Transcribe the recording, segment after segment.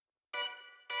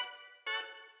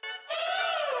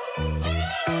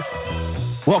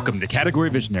Welcome to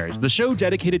Category Visionaries, the show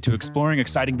dedicated to exploring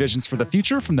exciting visions for the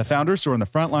future from the founders who are on the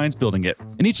front lines building it.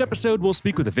 In each episode, we'll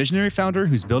speak with a visionary founder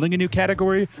who's building a new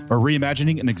category or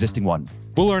reimagining an existing one.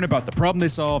 We'll learn about the problem they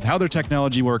solve, how their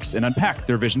technology works, and unpack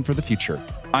their vision for the future.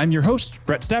 I'm your host,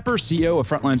 Brett Stapper, CEO of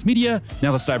Frontlines Media.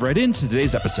 Now let's dive right into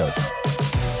today's episode.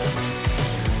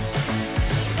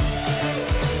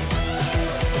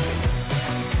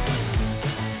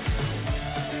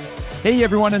 Hey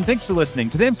everyone, and thanks for listening.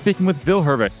 Today I'm speaking with Ville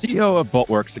Herva, CEO of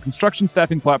BOLT.works, a construction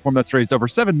staffing platform that's raised over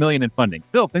 $7 million in funding.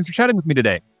 Ville, thanks for chatting with me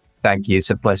today. Thank you.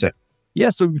 It's a pleasure. Yeah,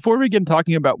 so before we begin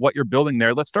talking about what you're building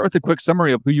there, let's start with a quick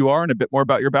summary of who you are and a bit more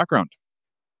about your background.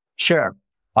 Sure.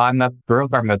 I'm a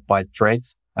programmer by trade.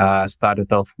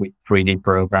 Started off with 3D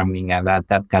programming and that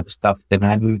kind of stuff. Then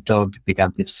I moved on to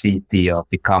become the CTO of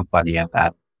the company and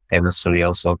eventually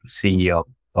also the CEO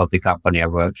of the company I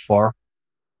worked for.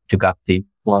 To cut the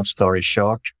long story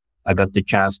short, I got the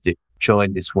chance to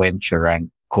join this venture and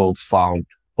co-found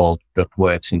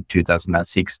BOLT.works in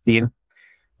 2016.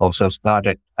 Also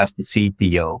started as the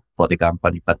CTO for the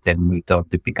company, but then moved on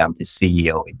to become the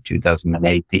CEO in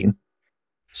 2018.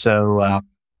 So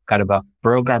kind of a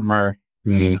programmer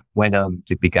who went on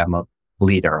to become a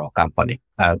leader of company.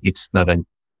 It's not a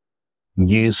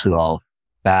usual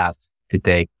path to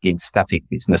take in staffing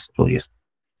business, at least.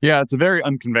 Yeah, it's a very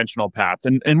unconventional path.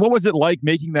 And what was it like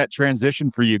making that transition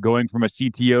for you, going from a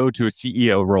CTO to a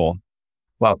CEO role?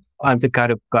 Well, I'm the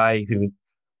kind of guy who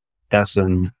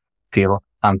doesn't feel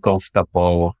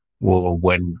uncomfortable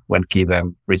when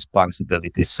given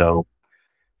responsibility. So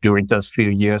during those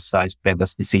few years I spent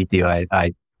as the CTO,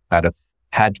 I kind of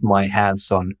had my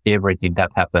hands on everything that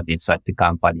happened inside the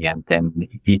company. And then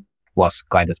it was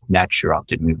kind of natural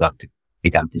to move on to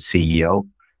become the CEO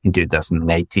in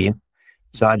 2018.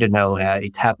 So I don't know,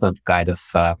 it happened kind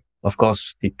of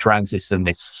course, the transition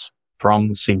is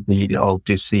from CTO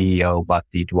to CEO, but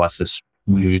it was a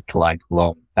smooth,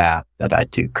 long path that I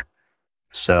took.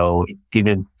 So it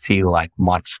didn't feel like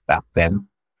much back then,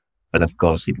 but of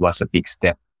course it was a big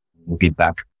step looking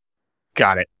back.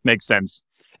 Got it. Makes sense.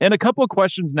 And a couple of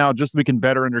questions now, just so we can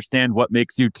better understand what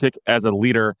makes you tick as a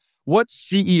leader. What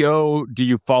CEO do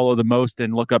you follow the most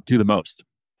and look up to the most?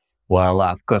 Well,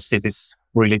 of course, it is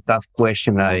really tough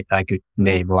question. I could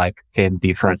name 10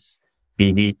 different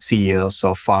BD CEOs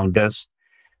or founders,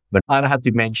 but I'll have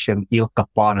to mention Ilkka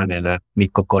Paananen and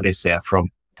Mikko Kodisea from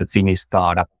the Finnish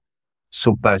startup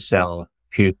Supercell,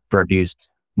 who produced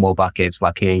mobile games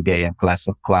like Heyday and Clash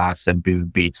of Clans and Boom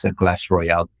Beats and Clash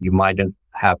Royale. You mightn't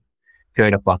have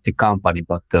heard about the company,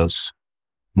 but those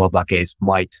mobile games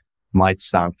might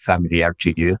sound familiar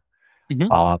to you.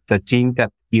 Mm-hmm. The thing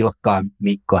that Ilkka and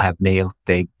Mikko have nailed,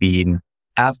 they've been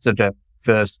after the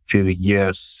first few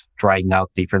years trying out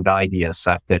different ideas,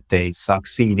 after they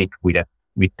succeeded with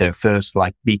their first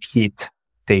big hit,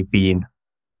 they've been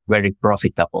very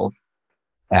profitable.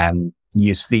 And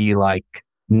you see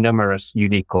numerous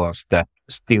unicorns that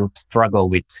still struggle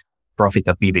with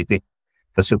profitability.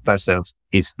 The Supercell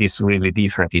is really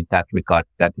different in that regard,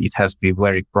 that it has been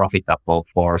very profitable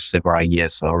for several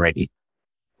years already.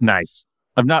 Nice.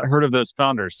 I've not heard of those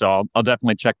founders, so I'll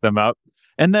definitely check them out.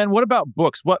 And then what about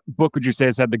books? What book would you say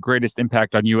has had the greatest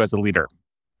impact on you as a leader?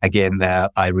 Again,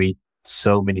 I read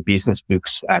so many business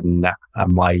books, and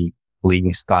my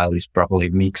leading style is probably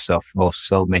a mix of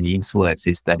so many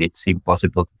influences that it's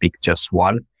impossible to pick just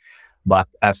one. But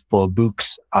as for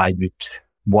books, I would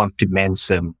want to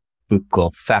mention a book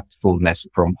called Factfulness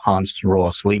from Hans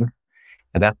Rosling.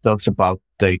 And that talks about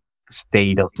the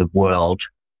state of the world,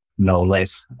 no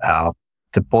less.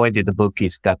 The point in the book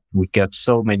is that we get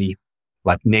so many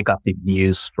negative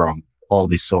news from all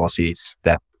the sources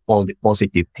that all the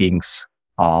positive things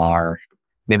never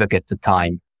get the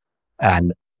time.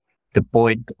 And the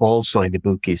point also in the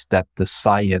book is that the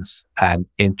science and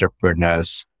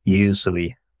entrepreneurs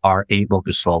usually are able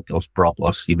to solve those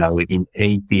problems. In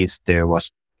 80s, there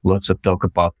was lots of talk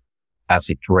about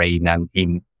acid rain, and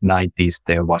in 90s,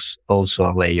 there was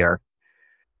ozone layer.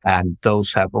 And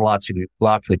those have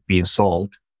largely been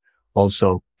solved.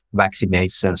 Also,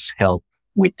 vaccinations help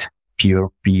with pure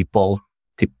people.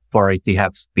 The poverty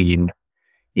has been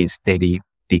in steady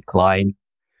decline.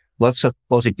 Lots of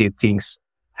positive things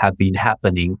have been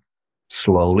happening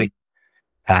slowly.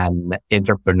 And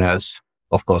entrepreneurs,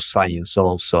 of course, science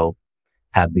also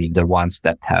have been the ones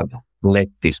that have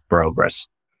led this progress.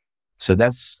 So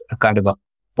that's a kind of a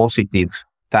positive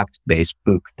fact-based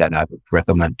book that I would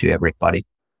recommend to everybody.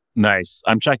 Nice.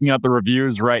 I'm checking out the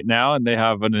reviews right now, and they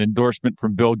have an endorsement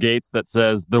from Bill Gates that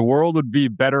says, "The world would be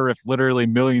better if literally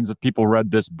millions of people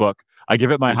read this book. I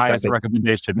give it my highest Exactly.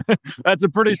 recommendation." That's a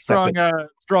pretty Exactly.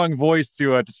 strong voice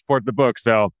to support the book.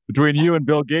 So between you and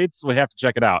Bill Gates, we have to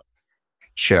check it out.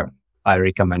 Sure. I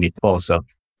recommend it also.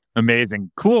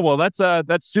 Amazing. Cool. Well, that's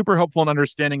super helpful in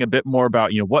understanding a bit more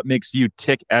about, what makes you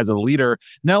tick as a leader.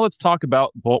 Now let's talk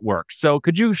about BOLT.works. So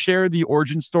could you share the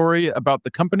origin story about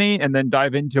the company and then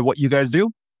dive into what you guys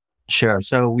do? Sure.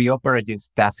 So we operate in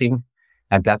staffing,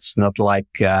 and that's not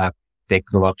like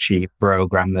technology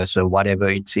programmers or whatever.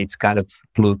 It's kind of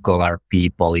blue collar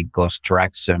people in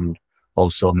construction,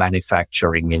 also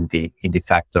manufacturing in the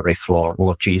factory floor,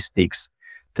 logistics,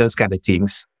 those kind of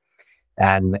things.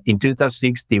 And in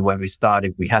 2016, when we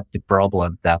started, we had the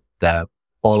problem that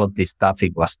all of this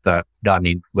staffing was done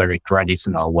in very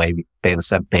traditional way with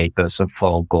pens and papers and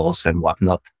phone calls and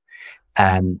whatnot.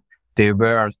 And there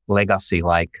were legacy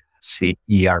like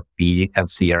ERP and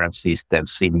CRM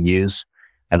systems in use.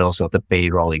 And also the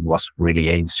payrolling was really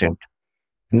ancient.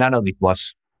 None of it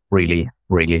was really,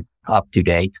 really up to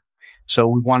date. So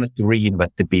we wanted to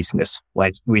reinvent the business.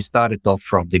 Like we started off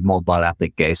from the mobile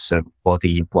application for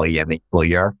the employee and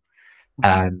employer.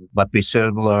 But we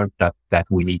soon learned that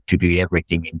we need to do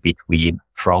everything in between,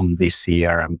 from the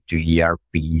CRM to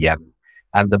ERP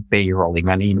and the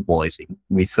payrolling and invoicing.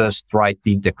 We first tried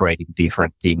integrating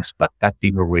different things, but that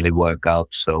didn't really work out.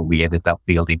 So we ended up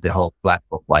building the whole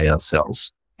platform by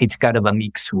ourselves. It's kind of a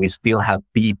mix. We still have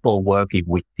people working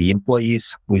with the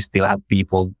employees. We still have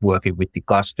people working with the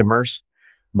customers,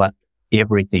 but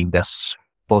everything that's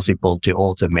possible to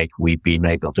automate, we've been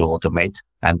able to automate.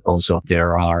 And also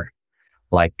there are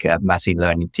like machine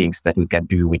learning things that we can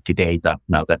do with the data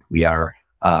now that we are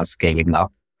scaling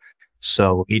up.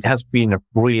 So it has been a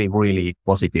really, really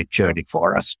positive journey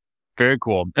for us. Very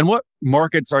cool. And what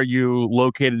markets are you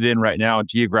located in right now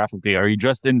geographically? Are you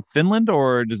just in Finland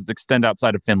or does it extend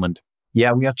outside of Finland?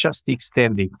 Yeah, we are just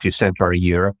extending to Central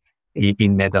Europe,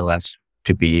 in Netherlands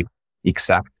to be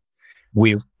exact.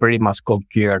 We've pretty much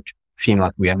conquered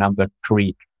Finland. We are number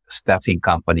 3 staffing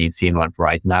company in Finland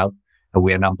right now. And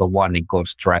we are number 1 in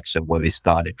construction where we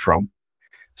started from.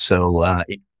 So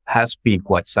it has been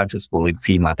quite successful in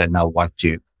Finland and now want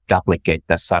to duplicate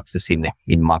that success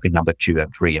in market number 2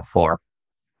 and 3 and 4.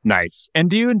 Nice. And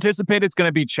do you anticipate it's going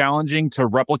to be challenging to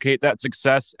replicate that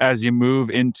success as you move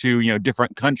into,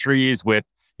 different countries with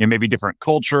maybe different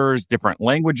cultures, different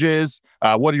languages?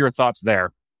 What are your thoughts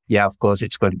there? Yeah, of course,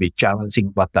 it's going to be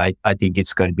challenging, but I think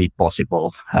it's going to be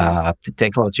possible. The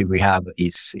technology we have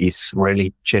is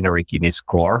really generic in its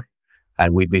core,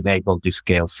 and we've been able to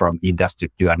scale from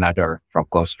industry to another, from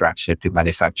construction to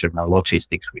manufacturing and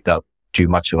logistics without too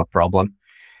much of a problem.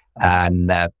 And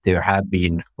there have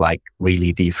been like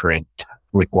really different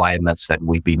requirements that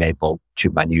we've been able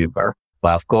to maneuver.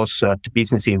 But of course, the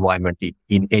business environment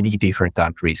in any different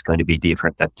country is going to be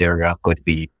different. That there are going to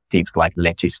be things like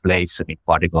legislation, in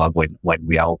particular when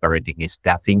we are operating in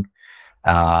staffing.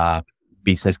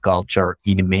 Business culture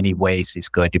in many ways is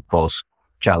going to pose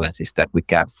challenges that we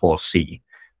can't foresee.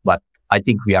 But I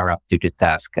think we are up to the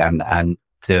task, and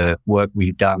the work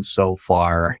we've done so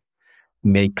far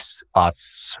makes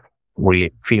us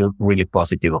feel really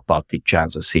positive about the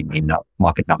chances in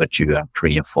market number 2 and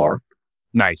 3 and 4.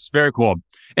 Nice. Very cool.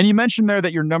 And you mentioned there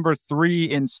that you're number 3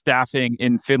 in staffing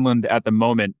in Finland at the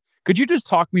moment. Could you just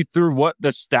talk me through what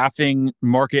the staffing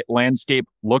market landscape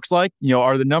looks like?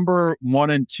 Are the number 1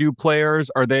 and 2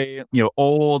 players, are they,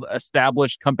 old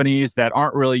established companies that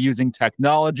aren't really using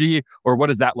technology, or what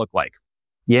does that look like?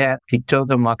 Yeah, the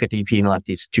total market in Finland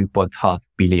is 2.5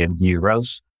 billion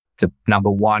euros. The number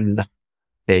 1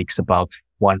 takes about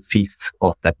 1/5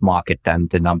 of that market, and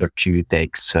the number 2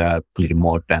 takes little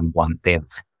more than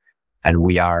 1/10. And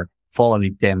we are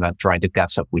following them and trying to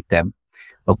catch up with them.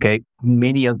 Okay,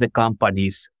 many of the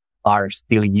companies are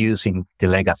still using the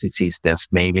legacy systems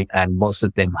mainly, and most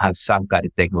of them have some kind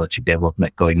of technology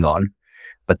development going on.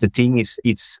 But the thing is,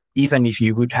 it's even if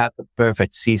you would have the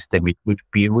perfect system, it would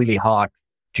be really hard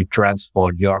to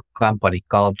transform your company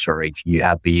culture if you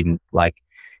have been like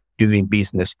doing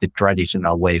business the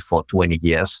traditional way for 20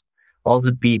 years. All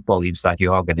the people inside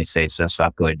your organizations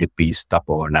are going to be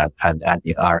stubborn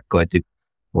and are going to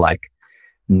like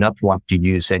not want to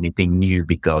use anything new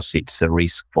because it's a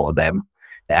risk for them.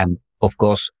 And of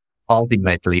course,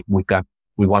 ultimately,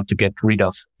 we want to get rid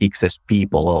of excess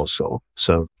people also.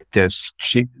 So there's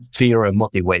zero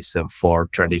motivation for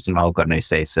traditional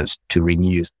organizations to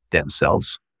renew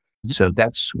themselves. Mm-hmm. So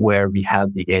that's where we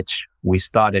have the edge. We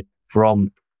started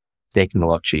from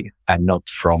technology and not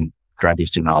from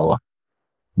traditional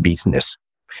business.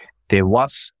 There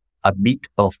was a bit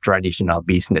of traditional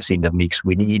business in the mix.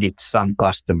 We needed some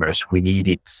customers. We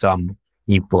needed some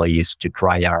employees to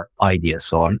try our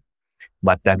ideas on.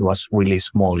 But that was really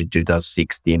small in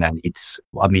 2016. And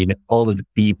all of the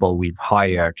people we've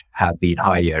hired have been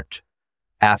hired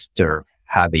after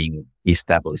having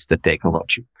established the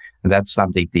technology. And that's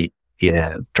something the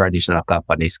traditional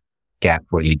companies can't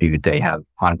really do. They have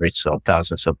hundreds or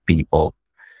thousands of people,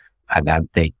 and then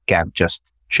they can't just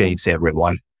change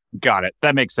everyone. Got it.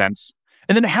 That makes sense.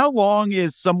 And then how long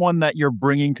is someone that you're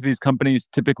bringing to these companies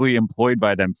typically employed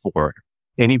by them for?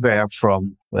 Anywhere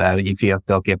from, if you're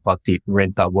talking about the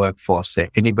rental workforce,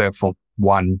 anywhere from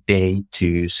 1 day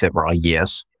to several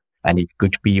years. And it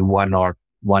could be one or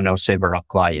several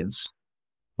clients.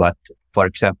 But for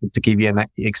example, to give you an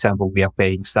example, we are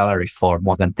paying salary for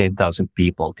more than 10,000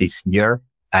 people this year.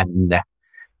 And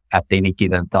at any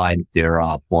given time, there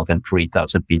are more than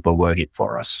 3,000 people working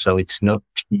for us. So it's not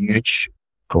huge,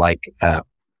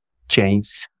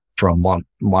 change from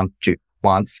month to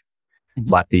month,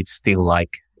 but it's still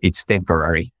it's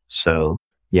temporary. So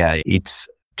yeah, it's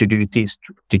to do this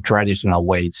the traditional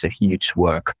way. It's a huge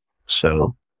work.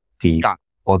 So the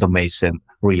automation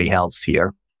really helps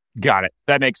here. Got it.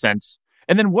 That makes sense.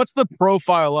 And then what's the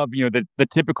profile of, the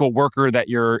typical worker that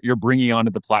you're bringing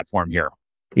onto the platform here?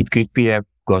 It could be a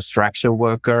construction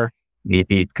worker.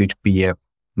 It could be a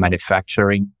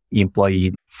manufacturing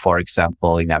employee, for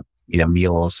example, in a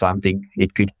mill or something.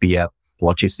 It could be a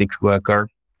logistics worker,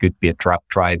 could be a truck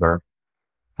driver.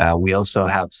 We also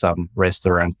have some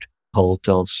restaurant,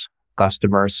 hotels,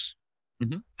 customers,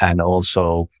 and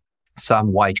also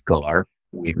some white collar.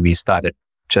 We started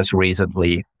just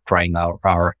recently trying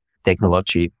our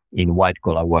technology in white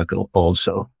collar work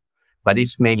also. But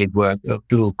it's mainly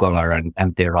blue collar,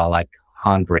 and there are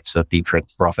hundreds of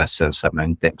different professions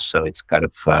among them. So it's kind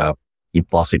of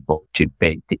impossible to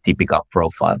paint the typical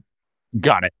profile.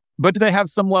 Got it. But do they have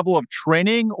some level of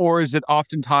training, or is it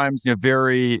oftentimes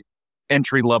very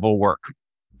entry-level work?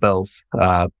 Both.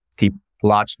 The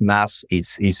large mass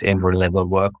is entry-level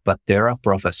work, but there are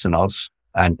professionals,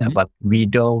 but we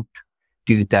don't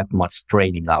do that much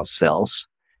training ourselves.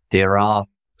 There are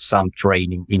some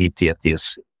training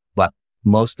initiatives, but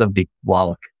most of the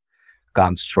bulk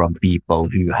comes from people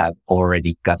who have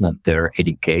already gotten their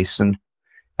education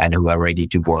and who are ready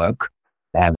to work.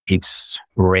 And it's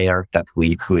rare that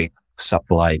we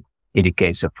supply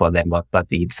education for them, but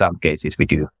in some cases we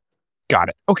do. Got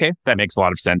it. Okay. That makes a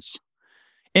lot of sense.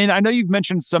 And I know you've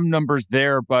mentioned some numbers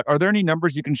there, but are there any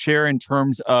numbers you can share in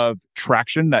terms of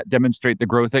traction that demonstrate the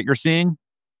growth that you're seeing?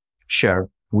 Sure.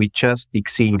 We just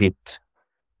exceeded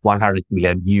 100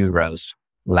 million euros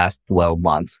last 12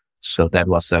 months. So that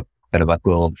was a kind of a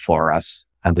goal for us.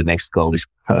 And the next goal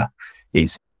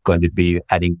is going to be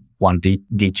adding one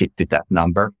digit to that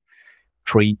number.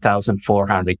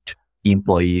 3,400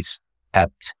 employees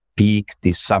at peak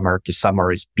this summer. The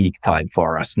summer is peak time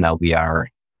for us. Now we are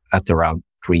at around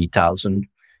 3,000.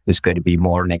 There's going to be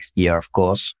more next year, of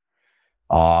course.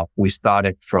 We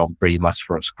started pretty much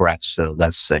from scratch. So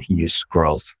that's a huge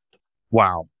growth.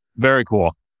 Wow. Very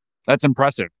cool. That's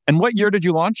impressive. And what year did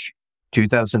you launch?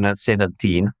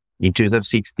 2017. In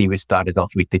 2016, we started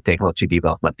off with the technology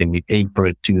development. And in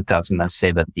April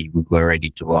 2017, we were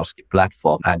ready to launch the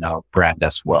platform and our brand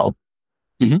as well.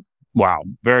 Wow.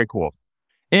 Very cool.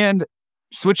 And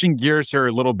switching gears here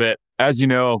a little bit, as you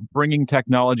know, bringing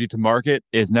technology to market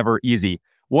is never easy.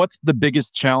 What's the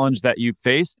biggest challenge that you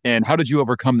faced, and how did you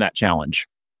overcome that challenge?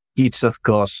 It's, of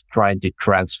course, trying to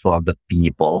transform the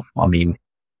people. I mean,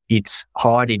 it's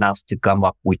hard enough to come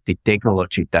up with the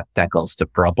technology that tackles the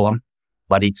problem,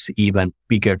 but it's even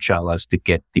bigger challenge to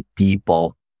get the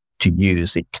people to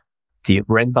use it. The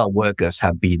rental workers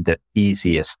have been the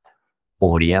easiest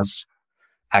audience.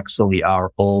 Actually,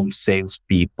 our own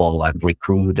salespeople and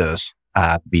recruiters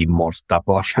have been more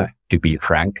stubborn, to be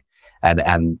frank.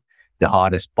 And the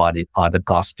hardest part are the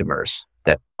customers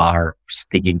that are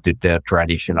sticking to their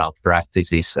traditional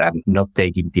practices and not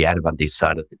taking the advantage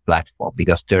side of the platform,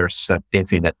 because there's a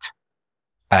definite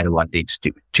advantage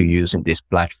to using this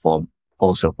platform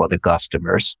also for the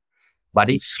customers. But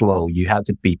it's slow. You have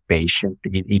to be patient.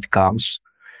 It comes,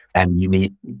 and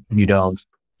you don't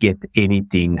get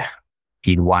anything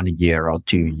in 1 year or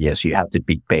 2 years. You have to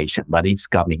be patient, but it's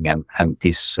coming, and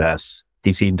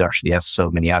this industry, as so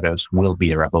many others, will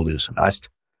be revolutionized.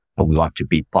 And we want to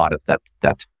be part of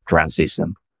that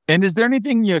transition. And is there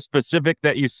anything specific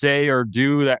that you say or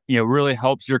do that really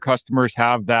helps your customers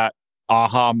have that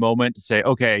aha moment to say,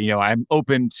 okay, I'm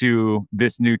open to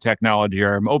this new technology,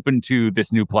 or I'm open to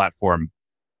this new platform?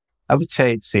 I would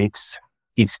say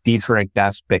it's different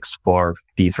aspects for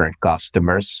different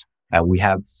customers. And we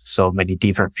have so many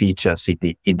different features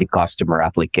in the customer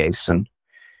application.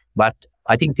 But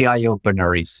I think the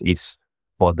eye-opener is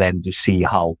for them to see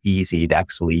how easy it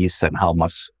actually is and how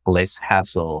much less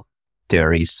hassle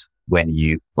there is when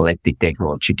you let the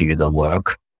technology do the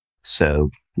work. So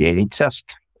yeah, it's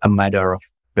just a matter of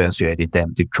persuading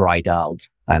them to try it out,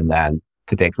 and then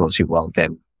the technology will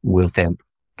then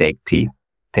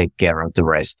take care of the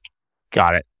rest.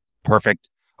 Got it. Perfect.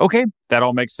 Okay, that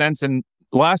all makes sense. And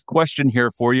last question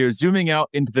here for you. Zooming out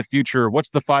into the future,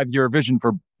 what's the 5-year vision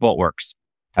for BOLT.works?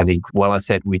 I think, well, I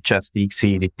said we just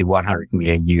exceeded the 100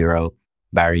 million euro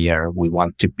barrier. We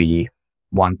want to be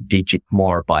one digit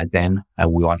more by then,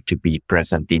 and we want to be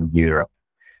present in Europe.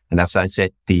 And as I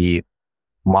said, the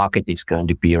market is going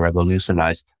to be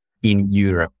revolutionized in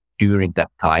Europe during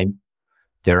that time.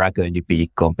 There are going to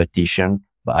be competition,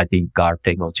 but I think our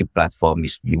technology platform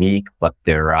is unique, but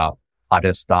there are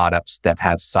other startups that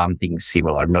have something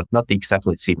similar, not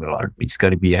exactly similar. It's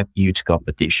going to be a huge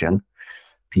competition.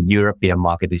 The European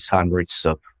market is hundreds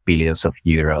of billions of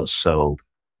euros, so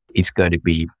it's going to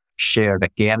be shared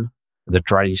again. The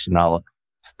traditional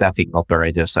staffing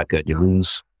operators are going to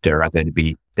lose. There are going to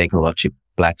be technology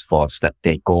platforms that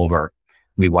take over.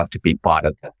 We want to be part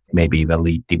of that, maybe even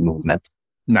lead the movement.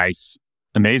 Nice.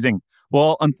 Amazing.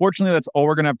 Well, unfortunately, that's all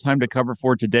we're going to have time to cover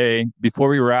for today. Before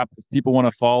we wrap, if people want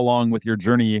to follow along with your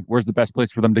journey, where's the best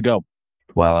place for them to go?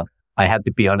 Well, I have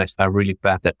to be honest, I'm really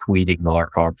bad at tweeting or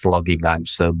vlogging. I'm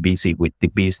so busy with the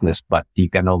business, but you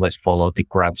can always follow the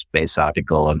Crunchbase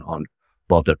article on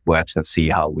BOLT.works and see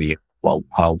how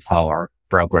our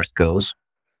progress goes.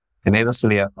 And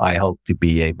eventually, I hope to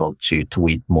be able to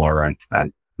tweet more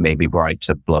and maybe write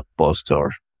a blog post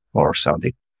or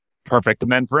something. Perfect.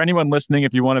 And then for anyone listening,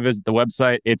 if you want to visit the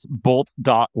website, it's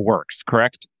BOLT.works,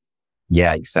 correct?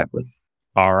 Yeah, exactly.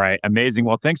 All right. Amazing.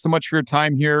 Well, thanks so much for your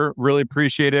time here. Really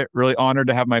appreciate it. Really honored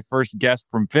to have my first guest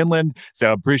from Finland.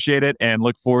 So appreciate it and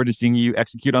look forward to seeing you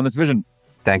execute on this vision.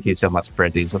 Thank you so much,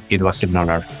 Brett. It was an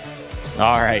honor.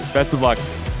 All right. Best of luck.